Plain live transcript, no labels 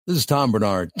This is Tom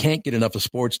Bernard. Can't get enough of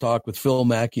sports talk with Phil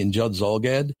Mackey and Judd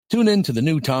Zolgad? Tune in to the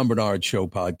new Tom Bernard Show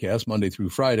podcast Monday through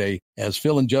Friday as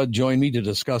Phil and Judd join me to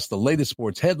discuss the latest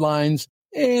sports headlines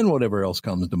and whatever else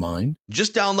comes to mind.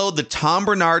 Just download the Tom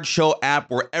Bernard Show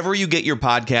app wherever you get your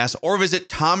podcasts or visit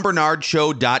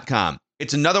tombernardshow.com.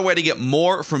 It's another way to get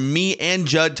more from me and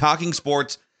Judd talking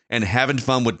sports and having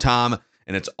fun with Tom,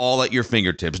 and it's all at your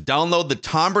fingertips. Download the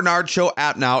Tom Bernard Show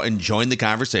app now and join the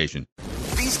conversation.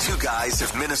 These two guys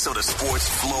have Minnesota sports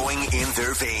flowing in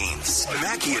their veins.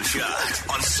 Mackey and Judd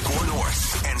on Score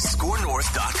North and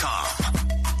ScoreNorth.com.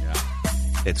 Yeah.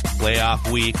 It's playoff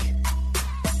week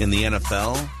in the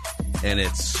NFL, and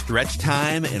it's stretch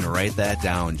time, and write that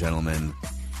down, gentlemen.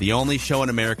 The only show in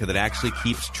America that actually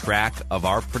keeps track of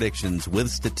our predictions with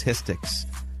statistics.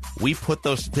 We put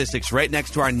those statistics right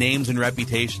next to our names and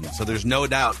reputations, so there's no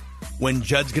doubt when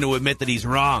Judd's going to admit that he's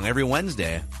wrong every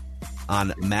Wednesday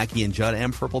on Mackey and Judd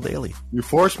and Purple Daily. You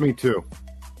forced me to.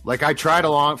 Like, I tried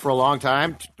for a long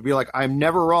time to be like, I'm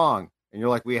never wrong. And you're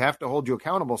like, we have to hold you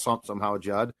accountable somehow,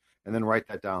 Judd. And then write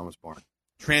that down was born.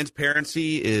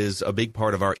 Transparency is a big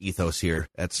part of our ethos here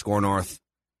at Score North,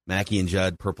 Mackey and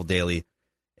Judd, Purple Daily.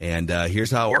 And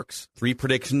here's how it works. 3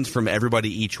 predictions from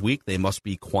everybody each week. They must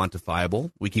be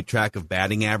quantifiable. We keep track of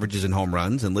batting averages and home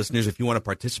runs. And listeners, if you want to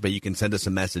participate, you can send us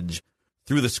a message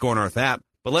through the Score North app.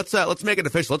 But let's make it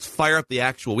official. Let's fire up the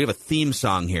actual. We have a theme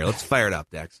song here. Let's fire it up,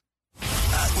 Dex.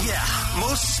 Yeah,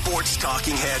 most sports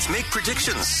talking heads make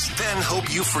predictions, then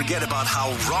hope you forget about how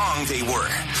wrong they were.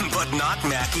 But not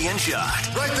Mackey and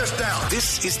Judd. Write this down.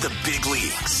 This is the big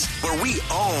leagues, where we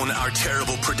own our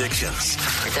terrible predictions.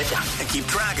 Write that down. And keep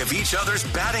track of each other's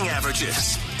batting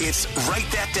averages. It's Write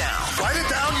That Down. Write it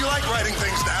down. You like writing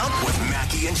things down? With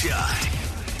Mackey and Judd.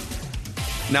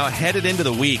 Now, headed into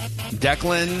the week,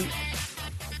 Declan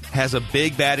has a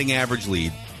big batting average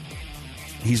lead.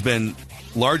 He's been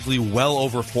largely well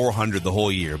over 400 the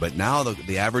whole year, but now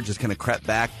the average is kind of crept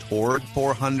back toward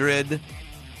 400.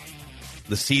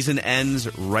 The season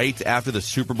ends right after the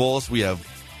Super Bowl, so we have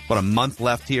about a month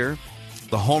left here.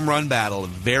 The home run battle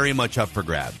very much up for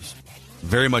grabs.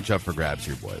 Very much up for grabs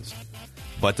here, boys.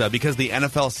 But because the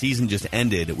NFL season just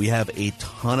ended, we have a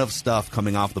ton of stuff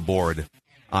coming off the board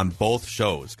on both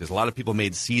shows, because a lot of people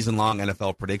made season-long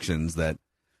NFL predictions that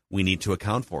we need to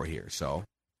account for here. So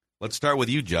let's start with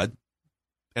you, Judd.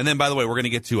 And then, by the way, we're going to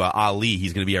get to Ali.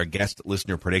 He's going to be our guest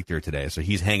listener predictor today. So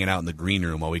he's hanging out in the green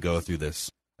room while we go through this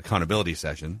accountability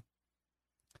session.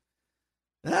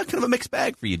 Kind of a mixed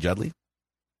bag for you, Judley.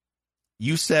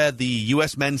 You said the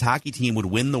U.S. men's hockey team would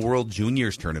win the World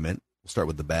Juniors tournament. We'll start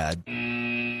with the bad.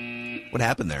 What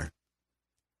happened there?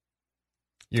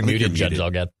 You're muted, Judd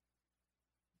Zolgad.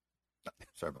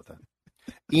 Sorry about that.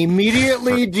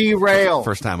 Immediately derailed.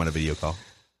 First time on a video call.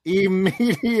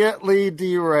 Immediately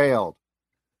derailed.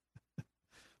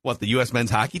 What, the U.S.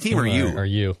 men's hockey team or you? Or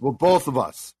you? Well, both of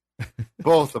us.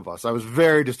 Both of us. I was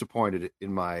very disappointed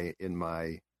in my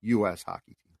U.S.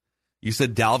 hockey team. You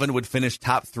said Dalvin would finish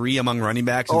top 3 among running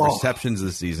backs in receptions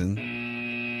this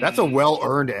season. That's a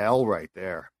well-earned L right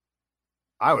there.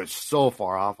 I was so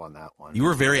far off on that one. You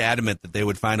were very adamant that they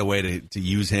would find a way to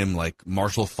use him like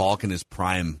Marshall Faulk in his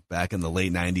prime back in the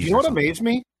late 90s. You know what amazed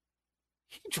me?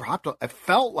 I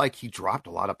felt like he dropped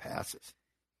a lot of passes.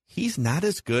 He's not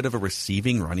as good of a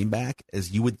receiving running back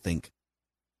as you would think.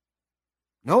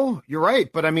 No, you're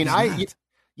right. But I mean,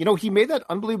 he made that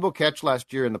unbelievable catch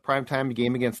last year in the primetime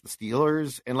game against the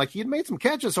Steelers. And like, he had made some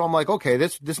catches. So I'm like, okay,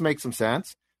 this makes some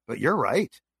sense. But you're right.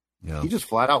 Yeah. He just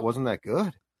flat out wasn't that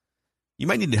good. You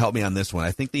might need to help me on this one.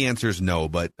 I think the answer is no,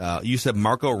 but you said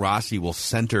Marco Rossi will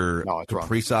center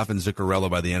Kaprizov and Zuccarello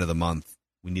by the end of the month.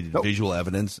 We needed visual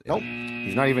evidence. Nope.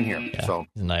 He's not even here. Yeah, so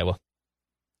he's in Iowa.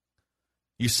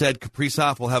 You said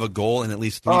Kaprizov will have a goal and at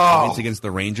least 3 points against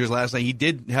the Rangers last night. He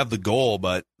did have the goal,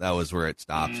 but that was where it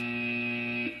stopped.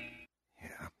 Yeah.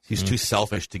 He's too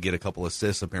selfish to get a couple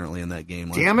assists, apparently, in that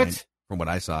game. Damn it. From what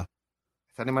I saw. I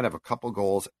thought he might have a couple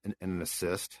goals and an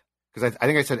assist. Because I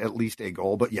think I said at least a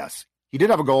goal, but yes. He did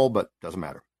have a goal, but doesn't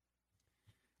matter.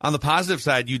 On the positive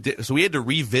side, so we had to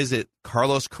revisit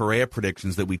Carlos Correa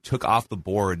predictions that we took off the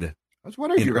board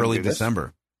in early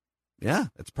December. Yeah,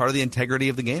 it's part of the integrity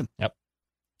of the game. Yep.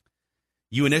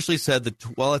 You initially said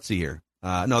let's see here.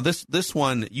 This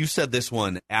one, you said this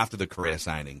one after the Correa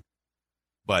signing,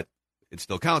 but it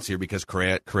still counts here because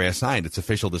Correa signed. It's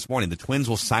official this morning. The Twins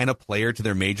will sign a player to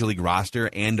their major league roster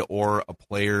and or a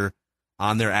player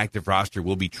on their active roster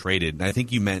will be traded. And I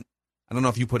think you meant, I don't know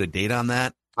if you put a date on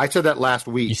that. I said that last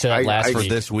week. You said that last week.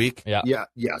 For this week? Yeah. Yeah.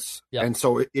 Yes. Yep. And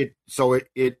so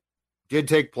it did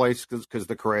take place because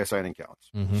the Correa signing counts.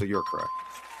 Mm-hmm. So you're correct.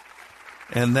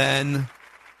 And then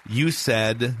You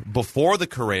said before the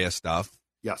Correa stuff,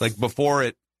 yes, like before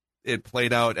it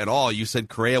played out at all, you said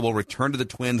Correa will return to the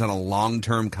Twins on a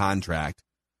long-term contract,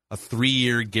 a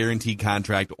 3-year guaranteed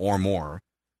contract or more,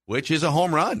 which is a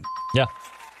home run. Yeah.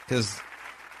 Because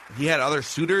he had other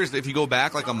suitors if you go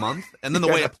back like a month. And then the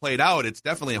way it played out, it's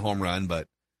definitely a home run, but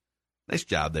nice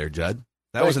job there, Judd.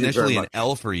 That was initially an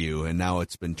L for you, and now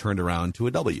it's been turned around to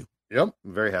a W. Yep,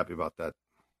 I'm very happy about that.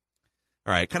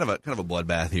 All right, kind of a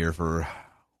bloodbath here for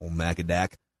old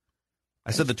Macadac.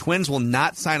 I said the Twins will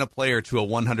not sign a player to a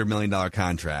 $100 million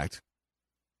contract.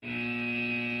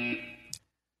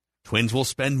 Twins will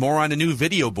spend more on a new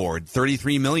video board,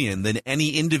 $33 million, than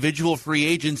any individual free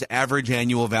agent's average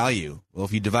annual value. Well,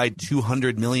 if you divide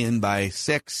 $200 million by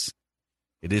 6,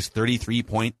 it is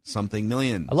 33-point-something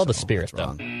million. I love the spirit,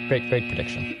 though. Great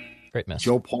prediction. Great miss.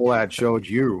 Joe Pohlad showed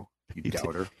you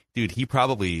doubter. Dude, he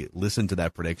probably listened to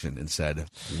that prediction and said,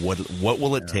 "What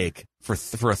will it take for a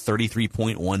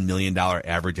 $33.1 million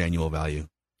average annual value?"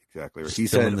 Exactly. He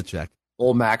said in the check.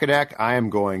 Old Macadac, I am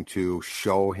going to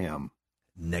show him.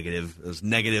 Negative. It was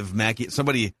negative. Mackie.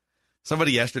 Somebody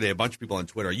yesterday, a bunch of people on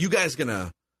Twitter. Are you guys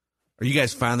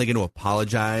finally gonna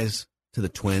apologize to the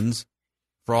Twins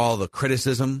for all the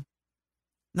criticism?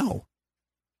 No.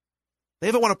 They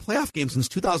haven't won a playoff game since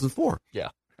 2004. Yeah.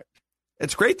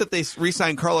 It's great that they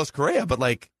re-signed Carlos Correa, but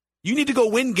you need to go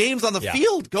win games on the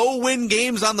field. Go win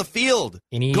games on the field.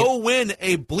 Go win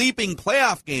a bleeping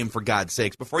playoff game, for God's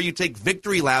sakes, before you take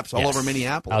victory laps all over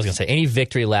Minneapolis. I was going to say, any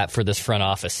victory lap for this front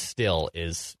office still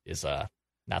is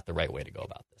not the right way to go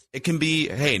about this. It can be,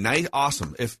 hey, nice,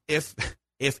 awesome.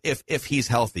 If he's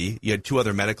healthy, you had 2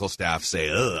 other medical staff say,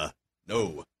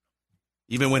 no.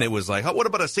 Even when it was like, what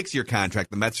about a 6-year contract?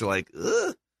 The Mets are like,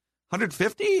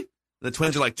 150? The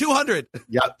Twins are like 200.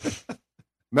 Yeah.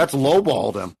 Mets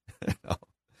lowballed him.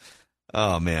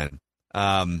 Oh, man.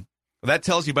 That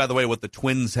tells you, by the way, what the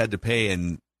Twins had to pay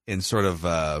in sort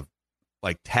of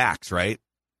tax, right?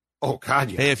 Oh, God,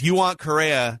 yeah. Hey, if you want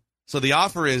Correa, so the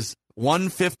offer is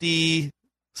 $157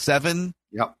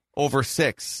 over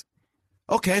 6.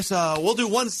 Okay, so we'll do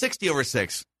 $160 over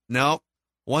 6. No.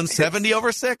 $170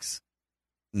 over 6?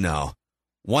 No.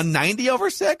 $190 over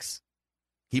 6?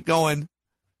 Keep going.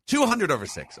 $200 over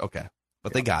 6. Okay.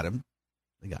 But they got him.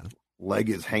 Leg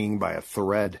is hanging by a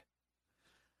thread.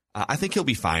 I think he'll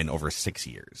be fine over 6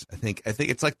 years. I think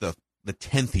it's like the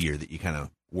 10th year that you kind of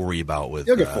worry about with.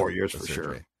 He'll get 4 years for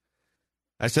sure.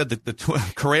 I said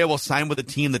that Correa will sign with a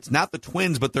team that's not the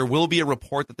Twins, but there will be a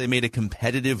report that they made a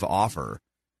competitive offer,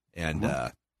 and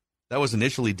that was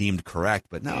initially deemed correct,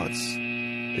 but no,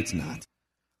 it's not.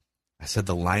 I said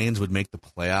the Lions would make the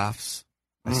playoffs.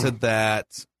 I said that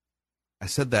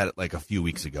like a few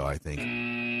weeks ago, I think.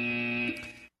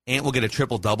 Ant will get a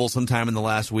triple-double sometime in the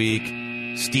last week.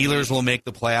 Steelers will make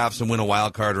the playoffs and win a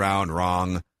wild card round.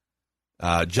 Wrong.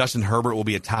 Justin Herbert will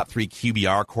be a top 3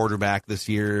 QBR quarterback this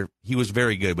year. He was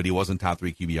very good, but he wasn't top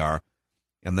 3 QBR.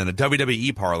 And then a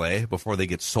WWE parlay before they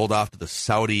get sold off to the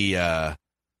Saudi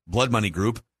blood money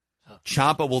group.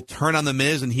 Ciampa will turn on The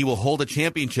Miz, and he will hold a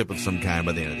championship of some kind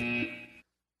by the end of the year.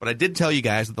 But I did tell you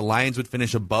guys that the Lions would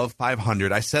finish above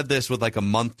 500. I said this with like a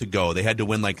month to go. They had to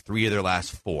win like 3 of their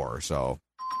last 4, so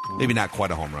maybe not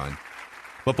quite a home run.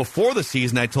 But before the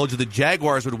season, I told you the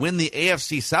Jaguars would win the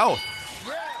AFC South.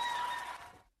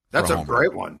 That's a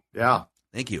great one. Yeah.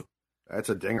 Thank you. That's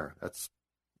a dinger.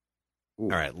 All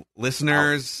right,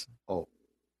 listeners.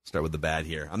 Start with the bad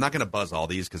here. I'm not going to buzz all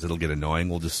these because it'll get annoying.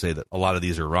 We'll just say that a lot of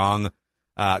these are wrong.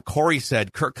 Corey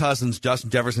said Kirk Cousins,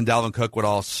 Justin Jefferson, Dalvin Cook would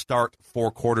all start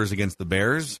 4 quarters against the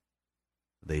Bears.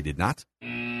 They did not.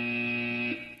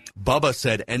 Bubba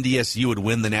said NDSU would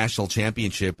win the national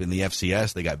championship in the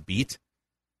FCS. They got beat.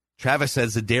 Travis said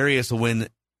Za'Darius will win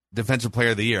Defensive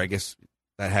Player of the Year. I guess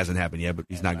that hasn't happened yet, but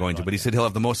he's not going to. But he said he'll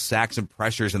have the most sacks and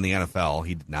pressures in the NFL.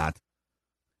 He did not.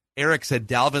 Eric said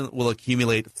Dalvin will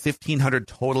accumulate 1,500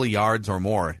 total yards or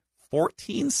more.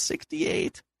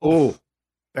 1,468. Oh,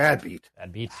 bad beat.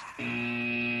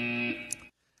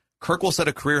 Kirk will set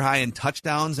a career high in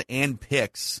touchdowns and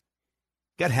picks.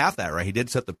 Got half that right. He did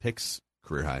set the picks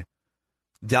career high.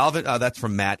 Dalvin, that's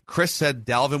from Matt. Chris said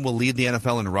Dalvin will lead the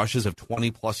NFL in rushes of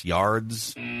 20-plus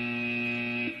yards.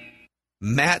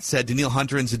 Matt said Danielle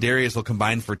Hunter and Za'Darius will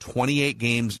combine for 28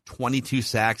 games, 22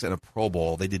 sacks, and a Pro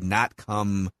Bowl. They did not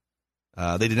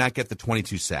get the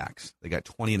 22 sacks. They got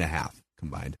 20 and a half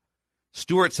combined.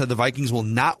 Stewart said the Vikings will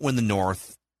not win the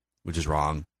North, which is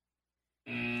wrong.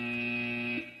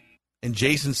 And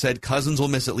Jason said Cousins will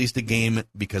miss at least a game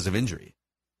because of injury.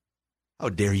 How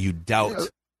dare you doubt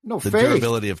the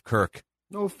durability of Kirk?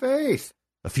 No faith.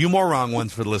 A few more wrong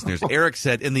ones for the listeners. Eric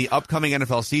said, in the upcoming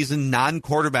NFL season,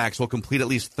 non-quarterbacks will complete at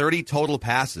least 30 total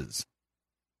passes.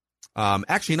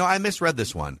 Actually, no, I misread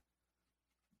this one.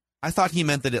 I thought he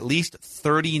meant that at least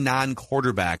 30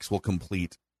 non-quarterbacks will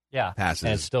complete passes.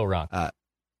 And it's still wrong.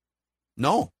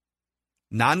 No.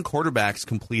 Non-quarterbacks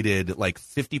completed like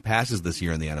 50 passes this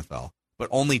year in the NFL, but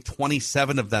only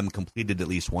 27 of them completed at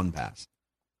least one pass.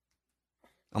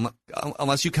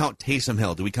 Unless you count Taysom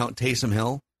Hill. Do we count Taysom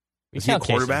Hill? Is he a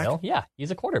quarterback? Taysom Hill? Yeah,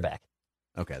 he's a quarterback.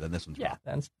 Okay, then this one's wrong.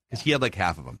 Because he had like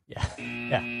half of them.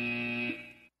 Yeah.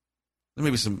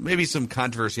 Maybe some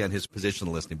controversy on his position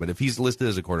listing, but if he's listed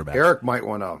as a quarterback, Eric might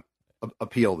want to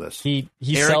appeal this. He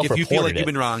Eric, if you feel like you've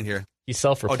been wrong here, he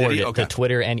self-reported it to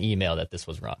Twitter and email that this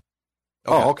was wrong.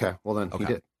 Okay. Well, then he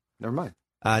did. Never mind.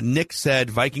 Nick said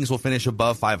Vikings will finish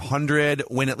above 500,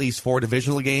 win at least 4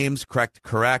 divisional games.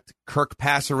 Correct. Kirk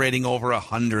passer rating over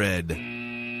 100.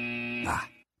 Not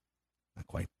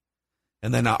quite.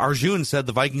 And then Arjun said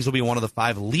the Vikings will be one of the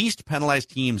 5 least penalized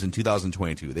teams in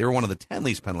 2022. They were one of the 10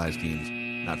 least penalized teams,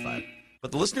 not 5.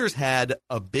 But the listeners had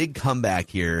a big comeback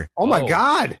here. Oh, my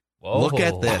God. Whoa. Look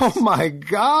at this. Oh, my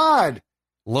God.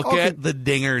 Look at the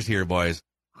dingers here, boys.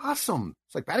 Awesome.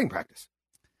 It's like batting practice.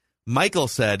 Michael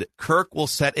said Kirk will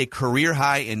set a career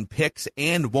high in picks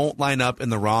and won't line up in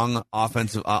the wrong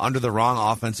offensive under the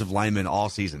wrong offensive lineman all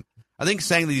season. I think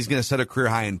saying that he's going to set a career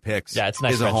high in picks it's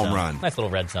nice is a home zone. run. Nice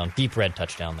little red zone. Deep red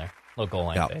touchdown there. Little goal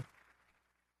line fade.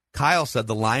 Kyle said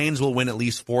the Lions will win at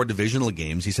least 4 divisional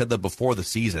games. He said that before the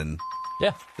season.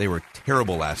 Yeah. They were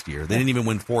terrible last year. They didn't even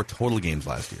win 4 total games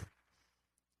last year.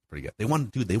 Pretty good. They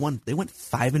went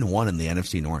 5-1 in the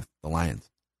NFC North, the Lions.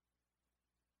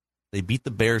 They beat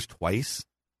the Bears twice.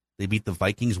 They beat the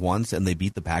Vikings once, and they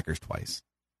beat the Packers twice.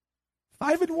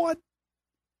 5-1.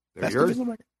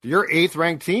 Your 8th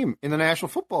ranked team in the National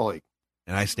Football League.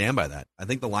 And I stand by that. I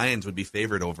think the Lions would be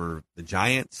favored over the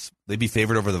Giants. They'd be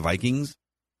favored over the Vikings.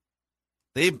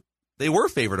 They were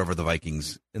favored over the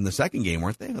Vikings in the second game,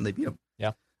 weren't they? And they beat them.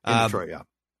 Yeah. In Detroit, yeah.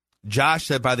 Josh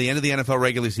said by the end of the NFL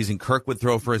regular season, Kirk would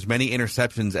throw for as many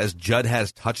interceptions as Judd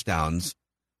has touchdowns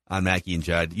on Mackey and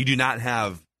Judd. You do not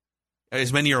have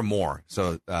as many or more.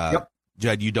 So,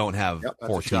 Judd, you don't have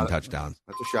 14 touchdowns.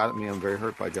 That's a shot at me. I'm very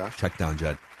hurt by Josh. Check down,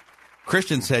 Judd.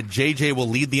 Christian said JJ will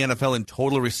lead the NFL in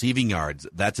total receiving yards.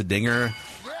 That's a dinger.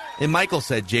 And Michael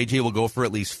said JJ will go for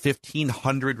at least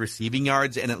 1,500 receiving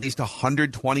yards and at least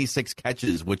 126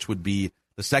 catches, which would be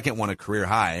the second one a career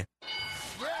high.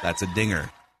 That's a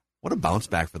dinger. What a bounce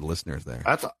back for the listeners there.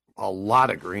 That's a lot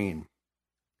of green.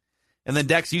 And then,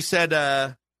 Dex, you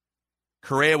said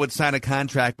Correa would sign a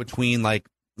contract between, like,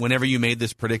 whenever you made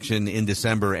this prediction in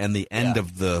December and the end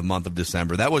of the month of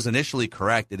December. That was initially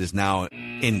correct. It is now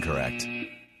incorrect.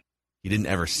 He didn't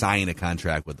ever sign a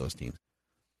contract with those teams.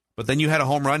 But then you had a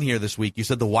home run here this week. You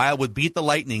said the Wild would beat the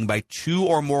Lightning by 2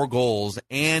 or more goals,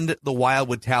 and the Wild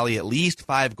would tally at least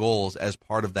 5 goals as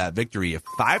part of that victory.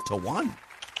 5-1.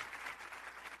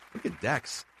 Look at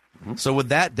Dex. Mm-hmm. So with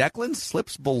that, Declan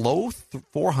slips below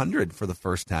 400 for the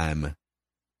first time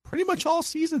pretty much all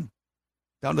season,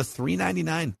 down to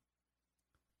 399.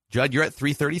 Judd, you're at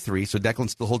 333, so Declan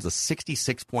still holds a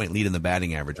 66-point lead in the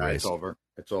batting average race.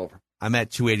 It's over. I'm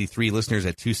at 283, listeners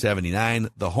at 279.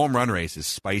 The home run race is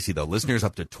spicy, though. Listeners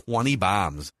up to 20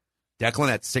 bombs. Declan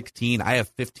at 16. I have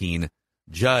 15.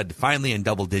 Judd finally in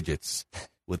double digits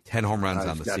with 10 home runs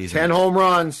on the season. 10 home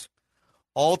runs.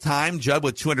 All time, Judd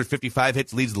with 255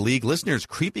 hits leads the league. Listeners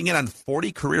creeping in on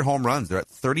 40 career home runs. They're at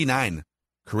 39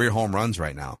 career home runs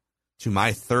right now. To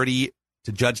my 30,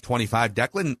 to Judd's 25.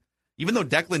 Declan, even though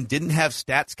Declan didn't have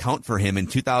stats count for him in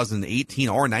 2018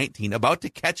 or 19, about to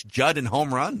catch Judd in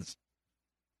home runs.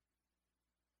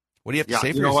 What do you have to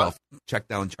say for yourself? Check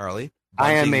down, Charlie.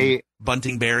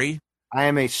 Bunting Berry. I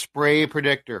am a spray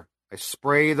predictor. I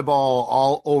spray the ball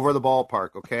all over the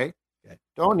ballpark, okay?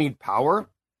 Don't need power.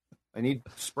 I need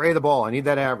spray the ball. I need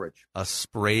that average. A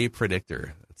spray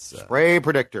predictor. Spray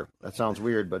predictor. That sounds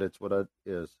weird, but it's what it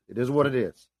is. It is what it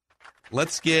is.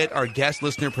 Let's get our guest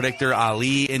listener predictor,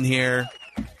 Ali, in here.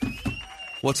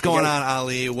 What's going on,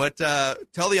 Ali?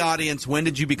 Tell the audience, when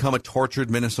did you become a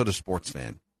tortured Minnesota sports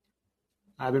fan?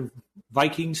 I've been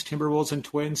Vikings, Timberwolves, and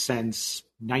Twins since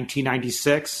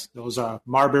 1996. It was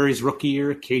Marbury's rookie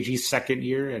year, KG's second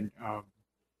year, and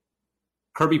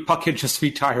Kirby Puckett just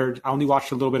retired. I only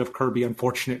watched a little bit of Kirby,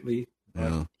 unfortunately.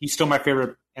 Yeah. He's still my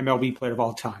favorite MLB player of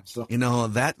all time. So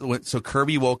so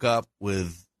Kirby woke up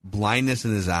with blindness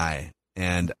in his eye,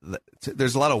 and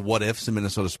there's a lot of what ifs in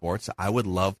Minnesota sports. I would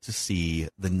love to see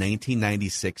the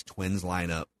 1996 Twins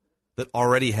lineup that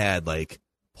already had like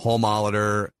Paul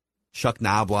Molitor, Chuck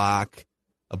Knobloch,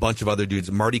 a bunch of other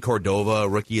dudes, Marty Cordova,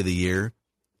 Rookie of the Year.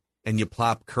 and you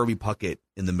plop Kirby Puckett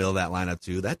in the middle of that lineup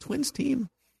too, that Twins team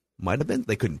might have been.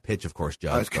 They couldn't pitch, of course,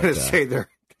 Judd. I was going to say they're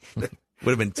would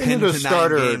have been 10 to 9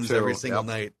 games every single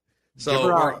night.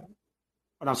 So,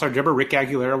 I'm sorry, remember Rick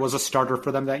Aguilera was a starter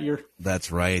for them that year?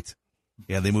 That's right.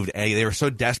 Yeah, they moved. They were so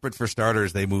desperate for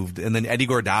starters, they moved. And then Eddie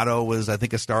Guardado was, I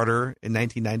think, a starter in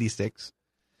 1996.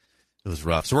 It was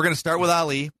rough. So we're going to start with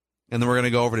Ali, and then we're going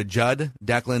to go over to Judd,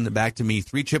 Declan, back to me.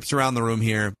 3 chips around the room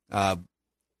here.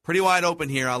 Pretty wide open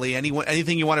here, Ali.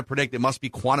 Anything you want to predict, it must be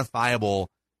quantifiable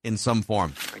in some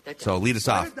form. So lead us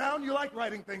off. Write it down. You like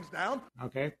writing things down.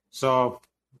 Okay. So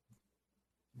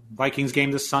Vikings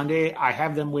game this Sunday, I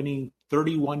have them winning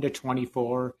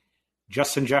 31-24.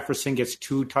 Justin Jefferson gets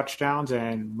 2 touchdowns,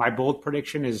 and my bold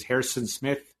prediction is Harrison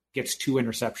Smith gets 2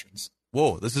 interceptions.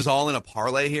 Whoa, this is all in a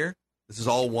parlay here? This is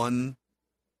all one?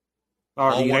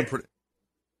 I'm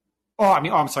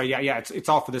sorry. Yeah, it's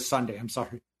all for this Sunday. I'm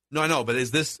sorry. No, I know, but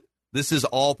this is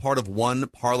all part of one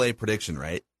parlay prediction,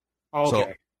 right?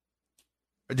 Okay.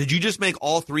 So, did you just make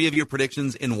all 3 of your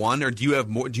predictions in one, or do you have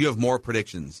more? Do you have more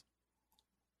predictions?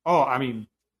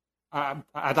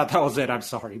 I thought that was it. I'm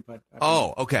sorry, but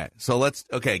okay. So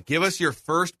give us your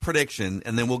first prediction,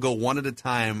 and then we'll go one at a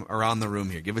time around the room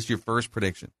here. Give us your first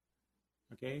prediction.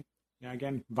 Okay. Yeah.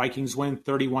 Again, Vikings win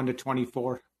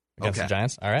 31-24 against the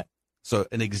Giants. All right. So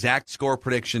an exact score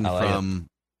prediction from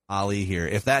Ali here.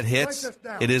 If that hits,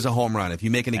 it is a home run. If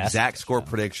you make an exact score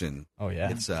prediction,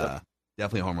 it's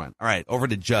definitely a home run. All right, over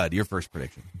to Judd. Your first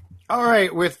prediction. All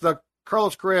right, with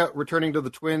Carlos Correa returning to the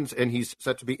Twins, and he's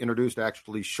set to be introduced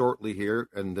actually shortly here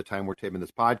in the time we're taping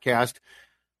this podcast.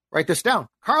 Write this down.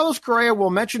 Carlos Correa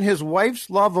will mention his wife's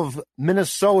love of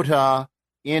Minnesota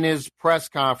in his press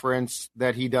conference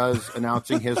that he does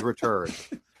announcing his return.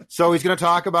 So he's going to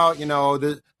talk about,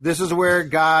 this is where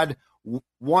God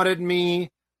wanted me.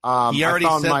 He already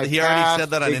said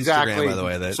that on Instagram, by the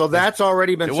way. So that's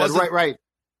already been said. Right.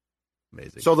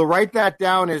 Amazing. So to write that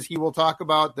down is he will talk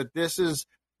about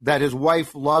that his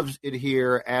wife loves it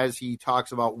here as he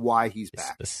talks about why he's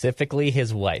back. Specifically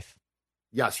his wife.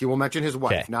 Yes, he will mention his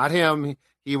wife, not him.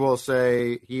 He will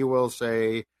say,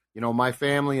 my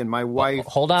family and my wife. Well,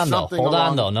 hold on,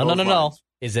 though. No.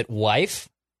 Is it wife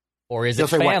or is it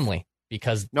family? Wife.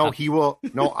 Because he will.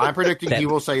 No, I'm predicting he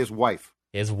will say his wife.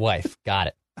 His wife. Got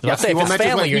it. So yes, if it's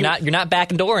family, you're not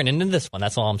backing dooring into this one.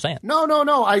 That's all I'm saying.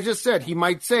 No. I just said he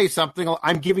might say something.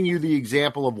 I'm giving you the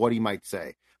example of what he might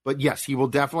say. But yes, he will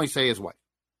definitely say his wife.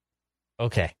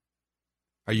 Okay.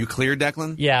 Are you clear,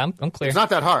 Declan? Yeah, I'm clear. It's not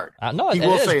that hard. No, it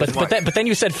is. But then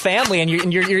you said family, and you're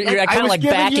kind of like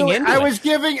backing into it. I was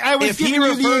giving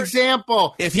you the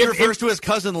example. If he refers to his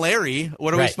cousin Larry,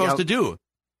 what are we supposed to do?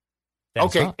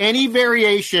 Okay. Any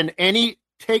variation,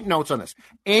 take notes on this.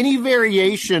 Any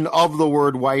variation of the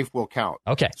word wife will count.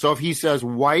 Okay. So if he says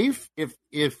wife,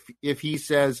 if he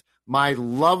says my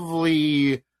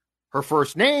lovely, her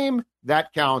first name,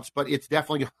 that counts, but it's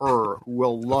definitely her who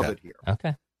will love it here.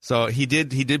 Okay. So he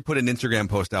did put an Instagram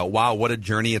post out. Wow, what a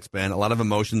journey it's been. A lot of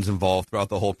emotions involved throughout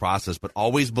the whole process, but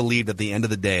always believed at the end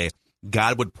of the day,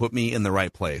 God would put me in the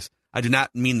right place. I do not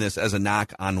mean this as a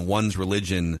knock on one's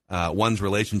religion, one's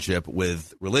relationship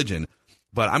with religion,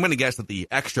 but I'm going to guess that the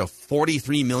extra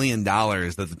 $43 million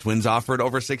that the Twins offered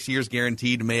over 6 years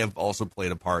guaranteed may have also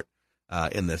played a part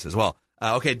in this as well.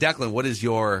 Okay, Declan, what is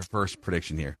your first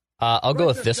prediction here? I'll go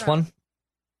with this one.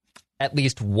 At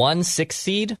least 1 6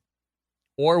 seed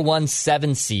or 1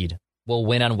 7 seed will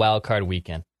win on Wild Card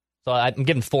Weekend. So I'm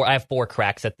giving 4. I have 4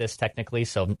 cracks at this technically,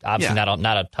 so obviously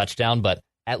not a touchdown, but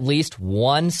at least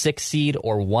 1 6 seed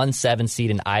or 1 7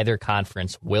 seed in either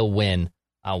conference will win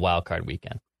on Wild Card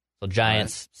Weekend. So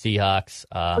Giants, Seahawks.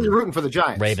 You're rooting for the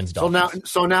Giants. Ravens, Dolphins.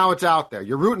 So now it's out there.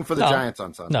 You're rooting for the Giants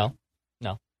on Sunday.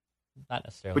 No, not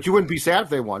necessarily. But you wouldn't be sad if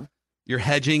they won. You're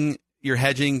hedging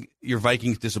your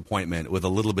Vikings disappointment with a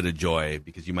little bit of joy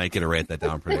because you might get a write that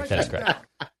down prediction. That's correct.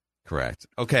 Correct.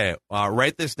 Okay,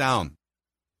 write this down.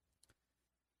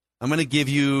 I'll give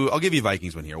you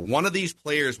Vikings one here. One of these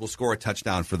players will score a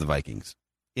touchdown for the Vikings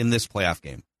in this playoff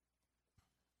game.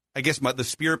 I guess the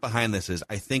spirit behind this is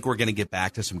I think we're going to get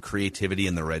back to some creativity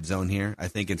in the red zone here. I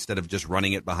think instead of just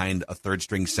running it behind a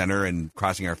third-string center and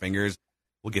crossing our fingers,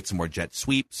 we'll get some more jet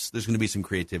sweeps. There's going to be some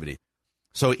creativity.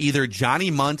 So either Johnny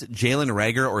Munt, Jalen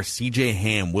Reagor, or C.J.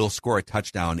 Ham will score a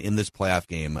touchdown in this playoff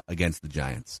game against the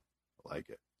Giants. I like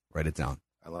it. Write it down.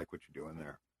 I like what you're doing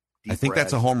there. I think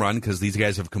that's a home run because these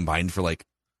guys have combined for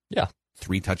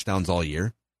 3 touchdowns all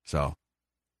year. So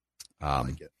I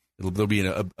like it. There'll be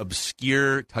an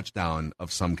obscure touchdown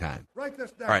of some kind. Write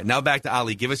this down. All right, now back to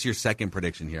Ali. Give us your second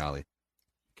prediction here, Ali.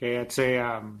 Okay, I'd say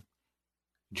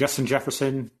Justin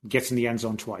Jefferson gets in the end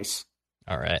zone twice.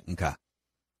 All right. Okay.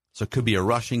 So it could be a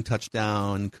rushing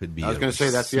touchdown. Could be. I was going to say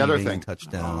that's the other thing.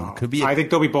 Touchdown. Could be. I think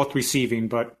they'll be both receiving,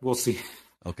 but we'll see.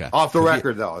 Okay. Off the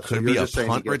record, though. Could be a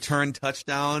punt return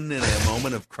touchdown in a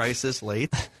moment of crisis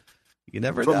late. You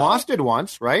never know. But Moss did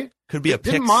once, right? Could be a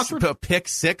pick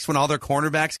six when all their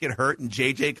cornerbacks get hurt and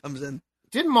JJ comes in.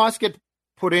 Didn't Moss get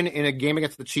put in a game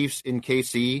against the Chiefs in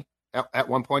KC at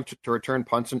one point to return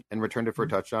punts and returned it for a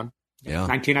touchdown? Yeah.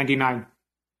 1999.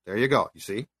 There you go. You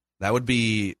see? That would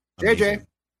be amazing. JJ.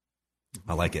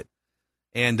 I like it.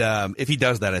 And if he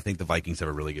does that, I think the Vikings have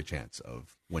a really good chance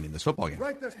of winning this football game.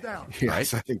 Write this down.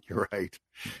 Yes, I think you're right.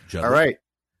 Judd. All right.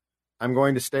 I'm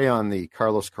going to stay on the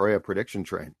Carlos Correa prediction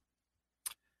train.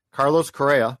 Carlos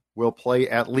Correa will play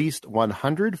at least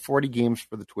 140 games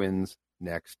for the Twins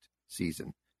next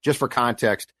season. Just for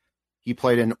context, he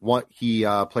played in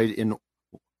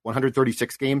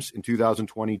 136 games in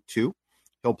 2022.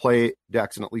 He'll play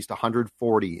Dex in at least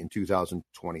 140 in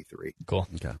 2023. Cool.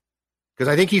 Okay.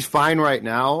 Because I think he's fine right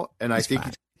now, and I think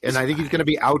he's going to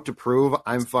be out to prove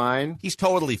I'm fine. He's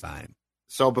totally fine.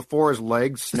 So before his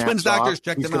legs snap Twins doctors off,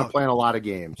 checked he's him going to out. play in a lot of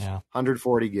games. Yeah.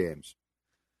 140 games.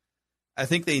 I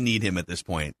think they need him at this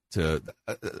point to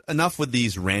enough with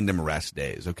these random rest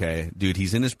days. Okay, dude,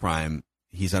 he's in his prime.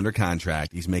 He's under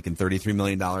contract. He's making $33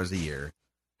 million a year.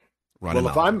 Run him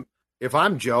out. If I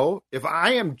am Joe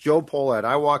Pohlad,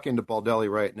 I walk into Baldelli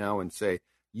right now and say,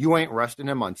 you ain't resting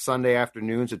him on Sunday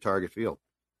afternoons at Target Field.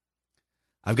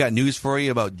 I've got news for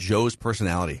you about Joe's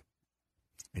personality.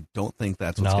 I don't think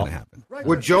that's what's going to happen.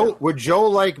 Would Joe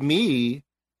like me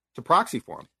to proxy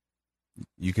for him?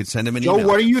 You could send him an Joe, email.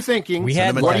 what are you thinking?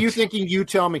 What are you thinking? You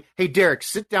tell me. Hey, Derek,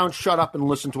 sit down, shut up, and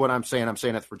listen to what I'm saying. I'm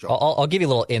saying it for Joe. I'll give you a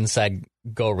little inside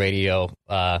Go Radio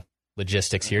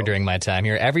logistics here during my time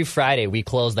here. Every Friday we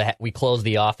close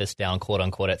the office down, quote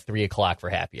unquote, at 3:00 for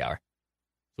happy hour.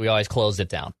 We always closed it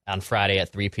down on Friday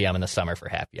at 3 p.m. in the summer for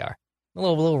happy hour. A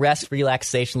little rest,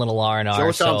 relaxation, little R&R.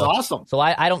 Joe sounds awesome. So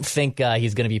I don't think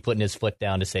he's going to be putting his foot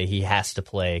down to say he has to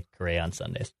play Correa on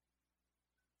Sundays.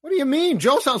 What do you mean?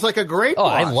 Joe sounds like a great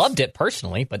boss. I loved it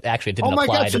personally, but actually it didn't apply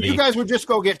to God, so you guys would just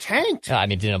go get tanked. I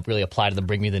mean, it didn't really apply to the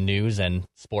Bring Me the News and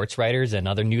sports writers and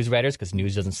other news writers because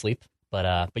news doesn't sleep.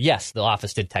 But yes, the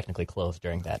office did technically close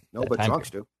during that. No, that but time drunks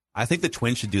period. do. I think the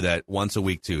Twins should do that once a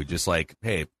week too. Just like,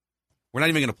 hey, we're not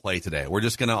even going to play today. We're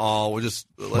just going to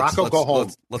Rocco, go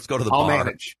home. Let's go to the I'll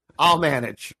bar. I'll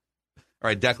manage. All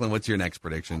right, Declan, what's your next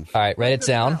prediction? All right, write it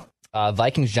down.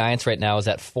 Vikings-Giants right now is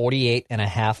at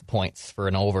 48.5 points for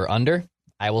an over-under.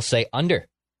 I will say under.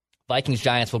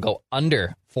 Vikings-Giants will go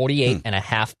under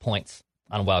 48.5 points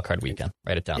on Wild Card Weekend.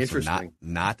 Write it down. So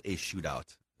not a shootout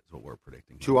is what we're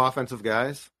predicting. Two offensive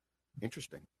guys.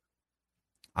 Interesting.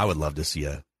 I would love to see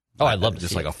I'd love to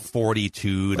just see like it. a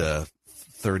 42 to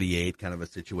 38 kind of a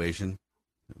situation.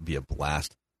 It would be a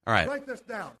blast. All right.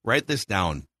 Write this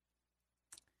down.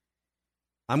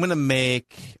 I'm going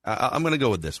to go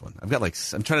with this one. I'm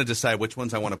trying to decide which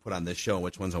ones I want to put on this show and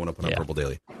which ones I want to put on Purple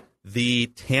Daily. The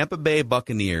Tampa Bay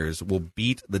Buccaneers will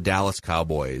beat the Dallas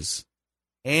Cowboys,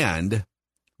 and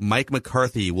Mike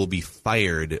McCarthy will be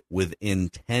fired within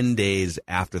 10 days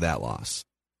after that loss.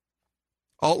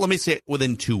 Oh, let me say it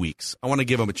within 2 weeks. I want to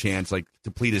give him a chance,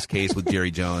 to plead his case with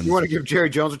Jerry Jones. You want to give Jerry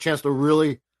Jones a chance to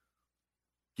really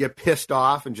get pissed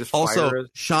off and just also, fire us?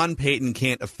 Sean Payton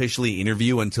can't officially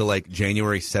interview until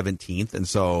January 17th, and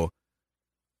so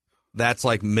that's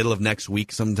middle of next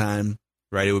week sometime,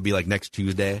 right? It would be next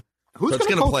Tuesday. It's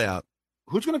going to play out.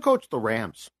 Who's going to coach the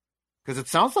Rams? Because it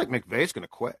sounds like McVay's going to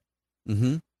quit.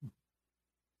 Mm-hmm.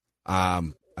 I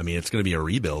mean, it's going to be a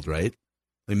rebuild, right?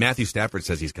 I mean, Matthew Stafford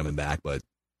says he's coming back, but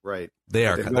right,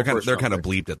 they're kind of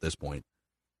bleeped at this point.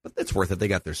 But it's worth it. They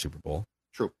got their Super Bowl.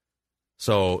 True.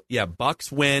 So yeah,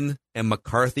 Bucks win, and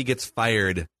McCarthy gets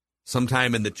fired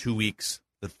sometime in the 2 weeks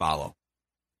that follow.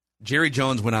 Jerry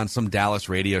Jones went on some Dallas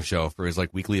radio show for his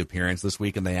weekly appearance this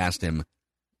week, and they asked him,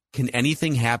 "Can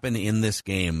anything happen in this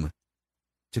game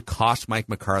to cost Mike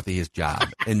McCarthy his job?"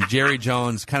 And Jerry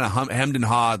Jones kind of hemmed and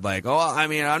hawed,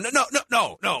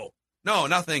 no,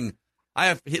 nothing.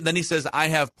 Then he says, "I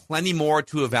have plenty more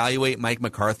to evaluate Mike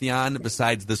McCarthy on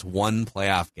besides this one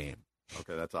playoff game."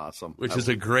 Okay, that's awesome. Which is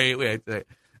a great way.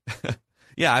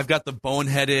 Yeah, I've got the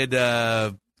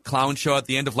boneheaded clown show at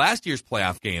the end of last year's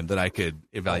playoff game that I could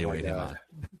evaluate him on.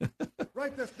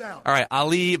 Write this down. All right,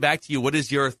 Ali, back to you. What is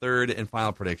your third and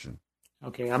final prediction?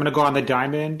 Okay, I'm going to go on the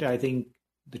diamond. I think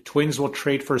the Twins will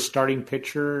trade for a starting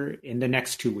pitcher in the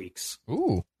next 2 weeks.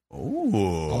 Ooh.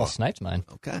 Almost sniped mine.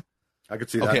 Okay. I could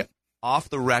see that. Okay, off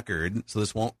the record, so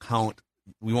this won't count.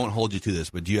 We won't hold you to this,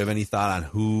 but do you have any thought on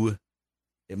who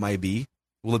it might be?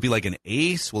 Will it be an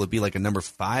ace? Will it be a number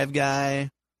 5 guy?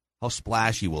 How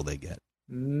splashy will they get?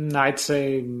 I'd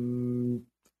say 4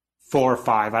 or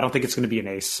 5. I don't think it's going to be an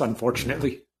ace,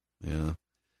 unfortunately. Yeah.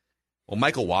 Well,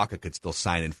 Michael Wacha could still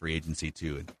sign in free agency,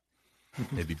 too,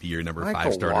 and maybe be your number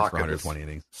 5 starter for 120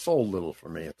 innings. So little for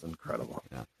me. It's incredible.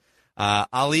 Yeah.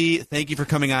 Ali, thank you for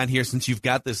coming on here. Since you've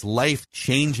got this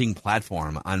life-changing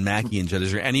platform on Mackey and Judd,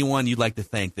 is there anyone you'd like to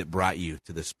thank that brought you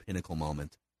to this pinnacle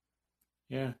moment?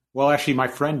 Yeah. Well, actually, my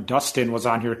friend Dustin was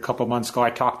on here a couple months ago.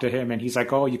 I talked to him, and he's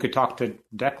like, oh, you could talk to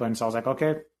Declan. So I was like,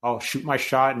 okay, I'll shoot my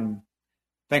shot. And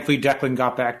thankfully, Declan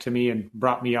got back to me and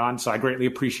brought me on, so I greatly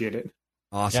appreciate it.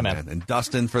 Awesome, man. And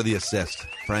Dustin for the assist.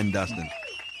 Friend Dustin.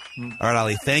 All right,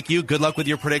 Ali, thank you. Good luck with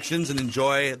your predictions, and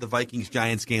enjoy the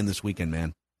Vikings-Giants game this weekend,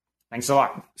 man. Thanks a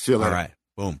lot. See you later. All right.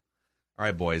 Boom. All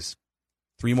right, boys.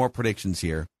 3 more predictions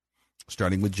here,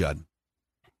 starting with Judd.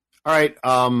 All right.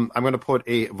 I'm going to put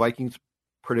a Vikings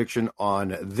prediction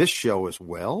on this show as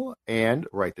well, and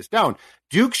write this down.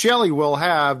 Duke Shelley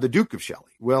the Duke of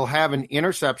Shelley will have an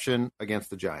interception against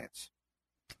the Giants.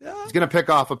 Yeah. He's going to pick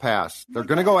off a pass. They're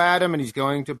going to go at him, and he's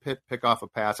going to pick off a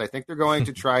pass. I think they're going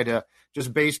to try to,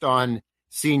 just based on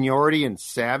seniority and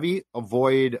savvy,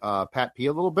 avoid Pat P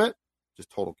a little bit. Just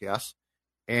total guess.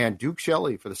 And Duke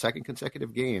Shelley, for the second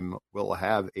consecutive game, will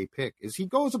have a pick as he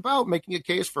goes about making a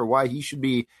case for why he should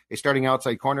be a starting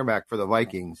outside cornerback for the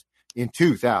Vikings in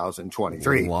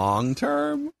 2023. Long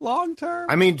term.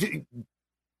 I mean,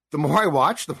 the more I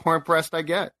watch, the more impressed I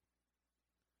get.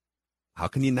 How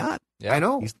can you not? Yeah, I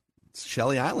know. It's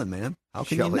Shelley Island, man. How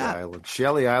can you not?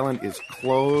 Shelley Island is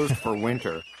closed for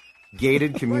winter.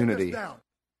 Gated community.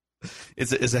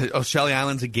 Shelley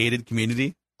Island's a gated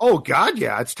community? Oh, God,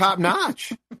 yeah. It's top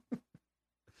notch.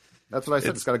 That's what I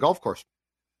said. It's got a golf course.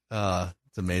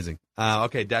 It's amazing.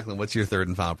 Okay, Declan, what's your third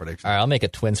and final prediction? All right, I'll make a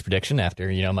Twins prediction after,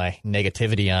 my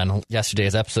negativity on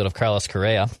yesterday's episode of Carlos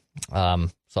Correa. So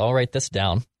I'll write this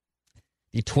down.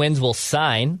 The Twins will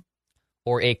sign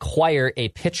or acquire a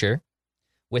pitcher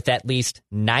with at least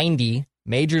 90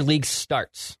 major league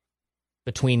starts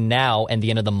between now and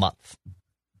the end of the month.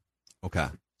 Okay.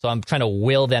 So I'm trying to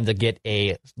will them to get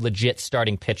a legit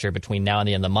starting pitcher between now and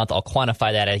the end of the month. I'll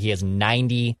quantify that as he has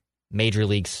 90 major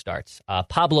league starts.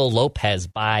 Pablo Lopez,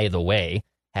 by the way,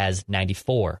 has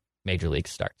 94 major league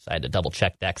starts. I had to double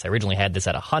check that because I originally had this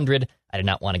at 100. I did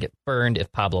not want to get burned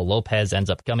if Pablo Lopez ends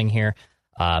up coming here.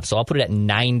 So I'll put it at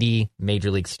 90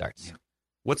 major league starts.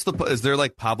 Is there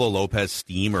like Pablo Lopez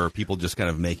steam, or are people just kind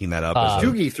of making that up?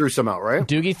 Doogie threw some out, right?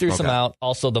 Doogie threw some out.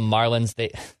 Also, the Marlins,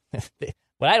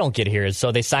 what I don't get here is,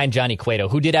 so they signed Johnny Cueto,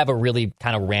 who did have a really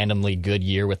kind of randomly good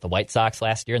year with the White Sox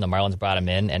last year, and the Marlins brought him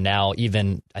in. And now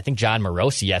even, I think John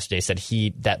Morosi yesterday said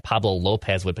that Pablo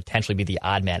Lopez would potentially be the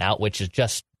odd man out, which is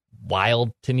just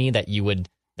wild to me that you would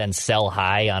then sell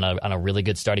high on a really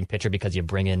good starting pitcher because you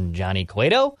bring in Johnny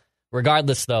Cueto.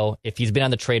 Regardless, though, if he's been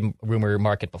on the trade rumor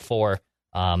market before,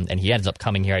 and he ends up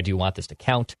coming here, I do want this to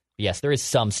count. But yes, there is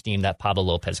some steam that Pablo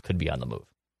Lopez could be on the move.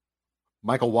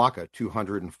 Michael Wacha,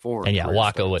 204. And yeah,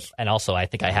 Wacha would, and also I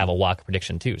think I have a Wacha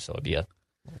prediction too, so it'd be a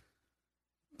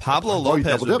Pablo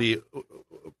Lopez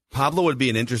would be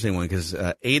an interesting one because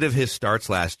 8 of his starts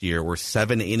last year were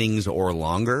 7 innings or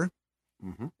longer,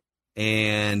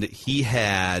 and he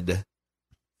had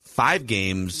 5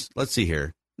 games. Let's see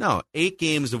here. No, 8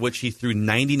 games of which he threw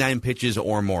 99 pitches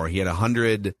or more. He had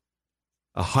 100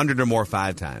 or more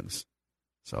 5 times.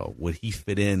 So would he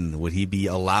fit in? Would he be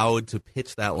allowed to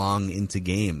pitch that long into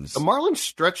games? The Marlins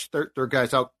stretched their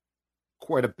guys out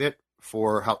quite a bit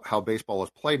for how baseball is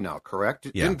played now, correct?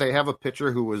 Yeah. Didn't they have a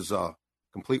pitcher who was a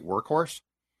complete workhorse?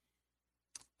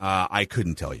 I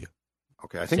couldn't tell you.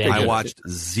 Okay, I think I watched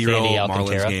 0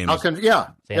 Marlins games.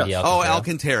 Alcantara.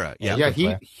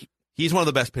 Yeah. He's one of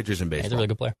the best pitchers in baseball. He's a really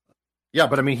good player. Yeah,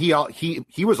 but I mean,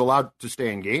 he was allowed to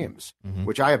stay in games,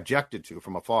 which I objected to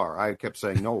from afar. I kept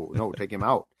saying, no, take him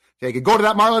out. Go to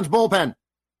that Marlins bullpen,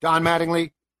 Don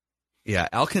Mattingly. Yeah,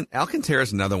 Alcantara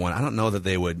is another one. I don't know that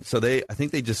they would. So I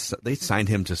think they signed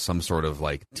him to some sort of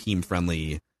like team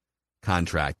friendly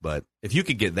contract. But if you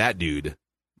could get that dude,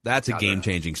 that's a game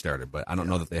changing starter. But I don't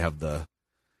know that they have the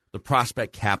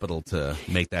prospect capital to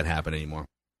make that happen anymore.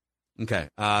 Okay,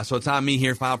 so it's on me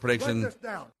here. Final prediction. Write this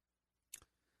down.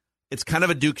 It's kind of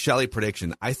a Duke Shelley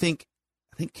prediction. I think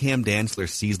Cam Dantzler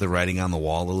sees the writing on the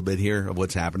wall a little bit here of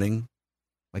what's happening.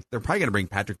 Like, they're probably going to bring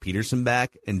Patrick Peterson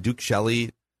back, and Duke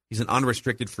Shelley, he's an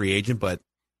unrestricted free agent, but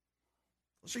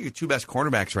those are your 2 best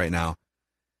cornerbacks right now.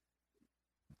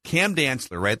 Cam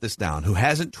Dantzler, write this down, who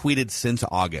hasn't tweeted since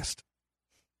August.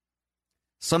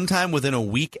 Sometime within a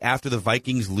week after the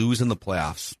Vikings lose in the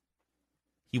playoffs,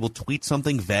 he will tweet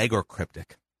something vague or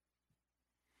cryptic.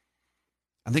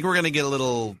 I think we're going to get a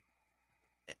little...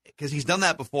 Because he's done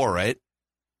that before, right?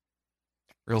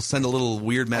 Or he'll send a little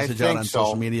weird message out on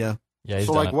social media. Yeah, he's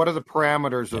so done like, it. what are the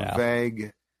parameters of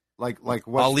vague? Like what's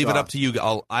I'll leave it up to you.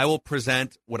 I will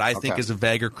present what I think Okay. is a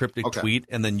vague or cryptic Okay. tweet,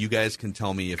 and then you guys can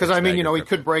tell me if because it's I mean, vague or he cryptic.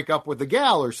 could break up with the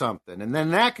gal or something, and then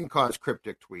that can cause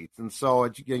cryptic tweets. And so,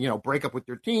 break up with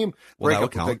your team, Well, that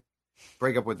would count.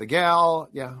 break up with the gal.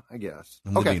 Yeah, I guess.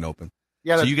 I'm leaving it open.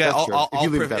 Yeah, So that's, you guys, that's true. If you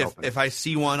leave that open. if I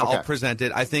see one, Okay. I'll present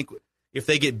it. I think if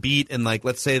they get beat and like,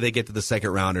 let's say they get to the second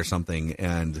round or something,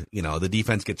 and the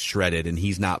defense gets shredded and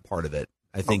he's not part of it,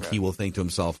 I think he will think to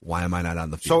himself, "Why am I not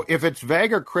on the field?" So if it's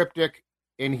vague or cryptic,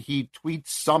 and he tweets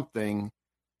something,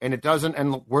 and it doesn't,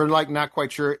 and we're like not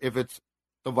quite sure if it's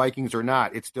the Vikings or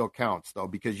not, it still counts though,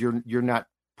 because you're not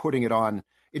putting it on.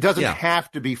 It doesn't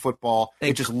have to be football.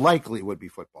 It just likely would be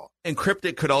football. And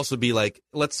cryptic could also be like,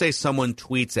 let's say someone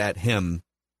tweets at him,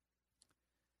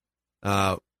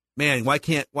 "Man, why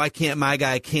can't my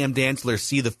guy Cam Dantzler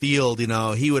see the field?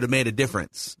 He would have made a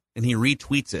difference." And he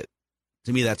retweets it.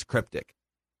 To me, that's cryptic.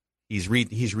 He's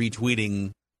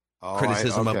retweeting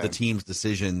criticism of the team's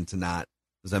decision to not.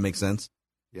 Does that make sense?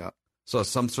 Yeah. So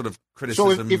some sort of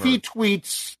criticism. So if he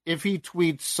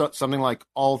tweets something like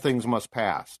 "all things must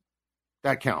pass,"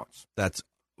 that counts. That's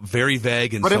very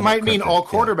vague and. But it might mean cryptic. all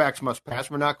quarterbacks must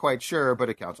pass. We're not quite sure, but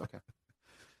it counts. Okay.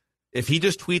 If he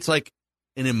just tweets like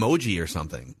an emoji or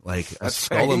something, like a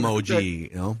skull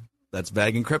emoji, that's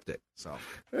vague and cryptic. So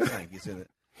I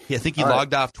think he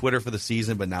logged off Twitter for the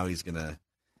season, but now he's gonna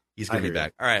be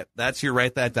back. All right, that's your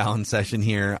Write That Down session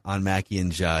here on Mackey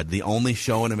and Judd, the only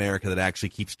show in America that actually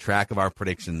keeps track of our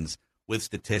predictions with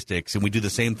statistics, and we do the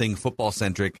same thing football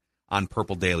centric on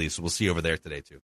Purple Daily. So we'll see you over there today too.